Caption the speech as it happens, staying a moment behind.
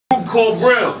call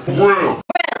Brill.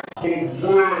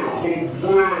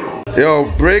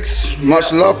 Yo, Briggz,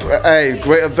 much love. Hey,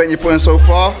 great event you're putting so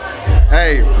far.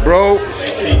 Hey, bro,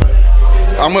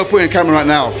 I'm gonna put in camera right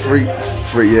now. Free.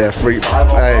 Hey,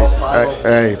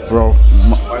 bro.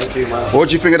 What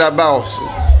do you think of that battle,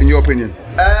 in your opinion?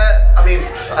 I mean,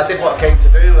 I did what I came to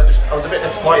do. I was a bit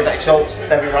disappointed that it choked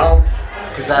every round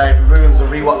because it ruins the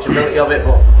rewatchability of it.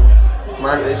 But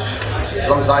man, as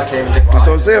long as I came and did what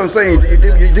That's what I'm saying.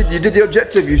 You did the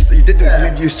objective.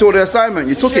 You saw the assignment.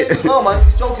 You took it. No man,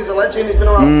 because Joker's a legend. He's been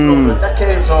around for over a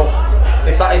decade. So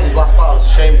if that is his last battle, it's a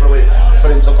shame for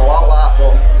him to go out like that.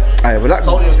 But Aye, but I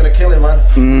told you he was going to kill him,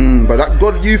 man. But that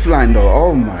good youth line though,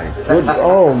 oh my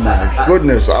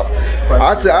goodness.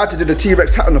 I had to do the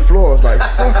T-Rex hat on the floor. I was like,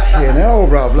 fucking hell,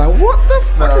 bro. Like, what the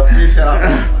fuck?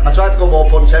 I tried to go more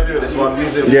punch heavy with this one.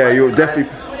 Usually you were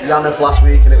definitely Yannick last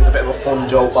week, and it was a bit of a fun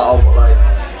joke battle, but like,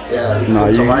 yeah,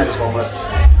 to ride this one, man.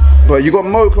 But you got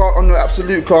Mo card on the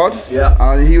absolute card.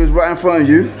 Yeah. He was right in front of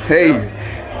you. Hey. Yeah.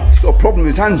 He's got a problem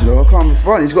with his hands, though. I can't be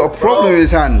front. He's got a problem with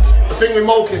his hands. The thing with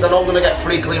Moke is I know I'm going to get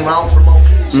 3 clean rounds from Moke,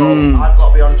 so I've got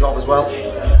to be on job as well.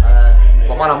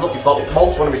 But man, I'm looking for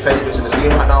Moke's one of my favourites in the scene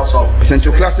right now, so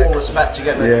potential classic. Full respect, you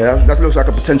get me? Yeah, that looks like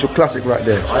a potential classic right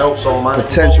there. I hope so, man.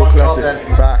 Potential classic.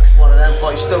 Facts. One of them,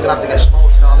 but he's still going to have to get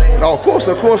smoked, you know what I mean? Oh, of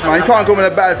course, man. You can't go in a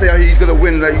battle and say he's going to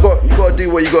win. Like, you got to do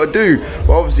what you got to do.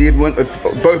 But obviously, if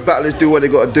both battlers do what they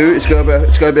got to do, it's going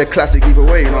to be a classic either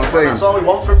way. You know what I'm saying? That's all we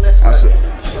want from this. That's it.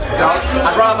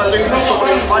 I'd rather lose to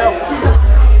somebody who's fire.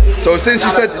 So since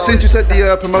you said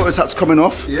the promoters hat's coming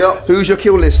off, who's your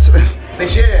kill list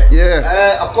this year?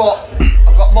 Yeah. I've got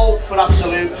Moke for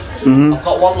absolute. I've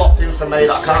got one locked in for me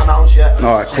that I can't announce yet.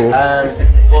 All right, cool.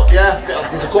 But yeah,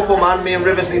 there's a couple, man. Me and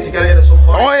Rivers need to get in at some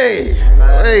point. Oi!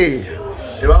 Hey!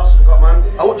 Who else have we got, man?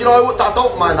 I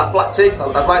don't mind that black tea.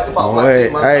 I'd like to battle black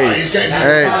tea, man.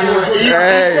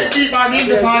 Hey, beat by me in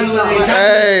the final.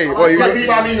 Hey,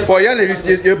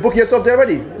 you're booking yourself there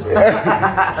already?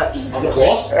 Of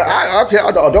course. Okay,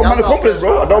 I don't mind the confidence,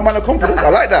 bro. I don't mind the confidence. I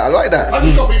like that. I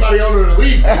just got beat by the owner of the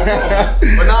league.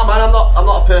 But nah, man, I'm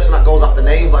not a person that goes after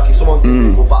names. Like if someone gives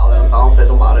me a good battle, then I'm down for it.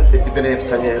 Don't matter if they've been here for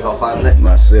 10 years or 5 minutes.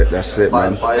 That's it,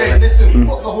 man. Hey, listen,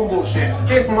 fuck the humble shit.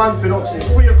 This man's been up since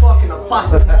 3 o'clock in the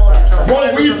bastard morning.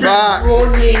 Bro, we've been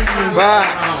running back.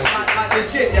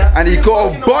 Legit, yeah? And he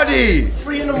got a body.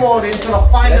 3 in the morning trying to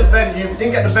find a venue. We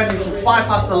didn't get the venue until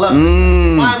 11:05.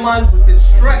 My man has been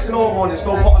stressing all morning,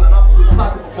 still putting on an absolute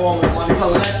classic performance, man. He's a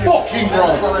legend. Fucking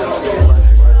bro.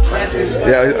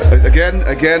 Yeah,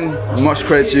 again, much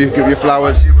credit to you. Give you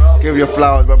flowers.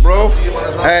 But bro,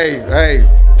 hey.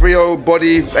 3-0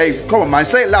 body. Hey, come on, man.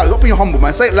 Say it louder. Don't be humble,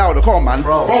 man. Say it louder. Come on, man.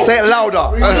 Bro. Say it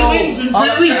louder.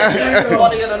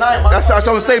 That's what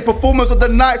I'm saying. Performance of the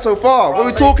night so far. What are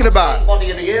we talking about?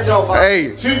 Body of the year so far.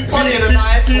 Hey. Two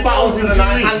battles in the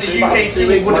night, and the UK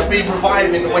scene wouldn't be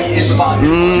reviving the way it is about 2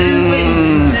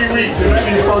 wins in 2 weeks and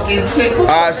 2 fucking shit.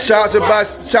 Shout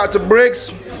out to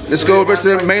Briggz. Let's go over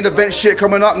to the main event shit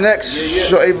coming up next.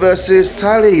 Shotty versus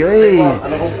Tally. Hey.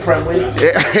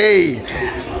 Hey.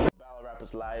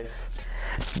 Live,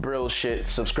 Brill shit.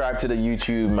 Subscribe to the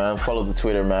YouTube, man. Follow the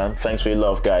Twitter, man. Thanks for your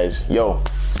love, guys. Yo,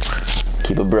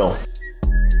 keep it Brill.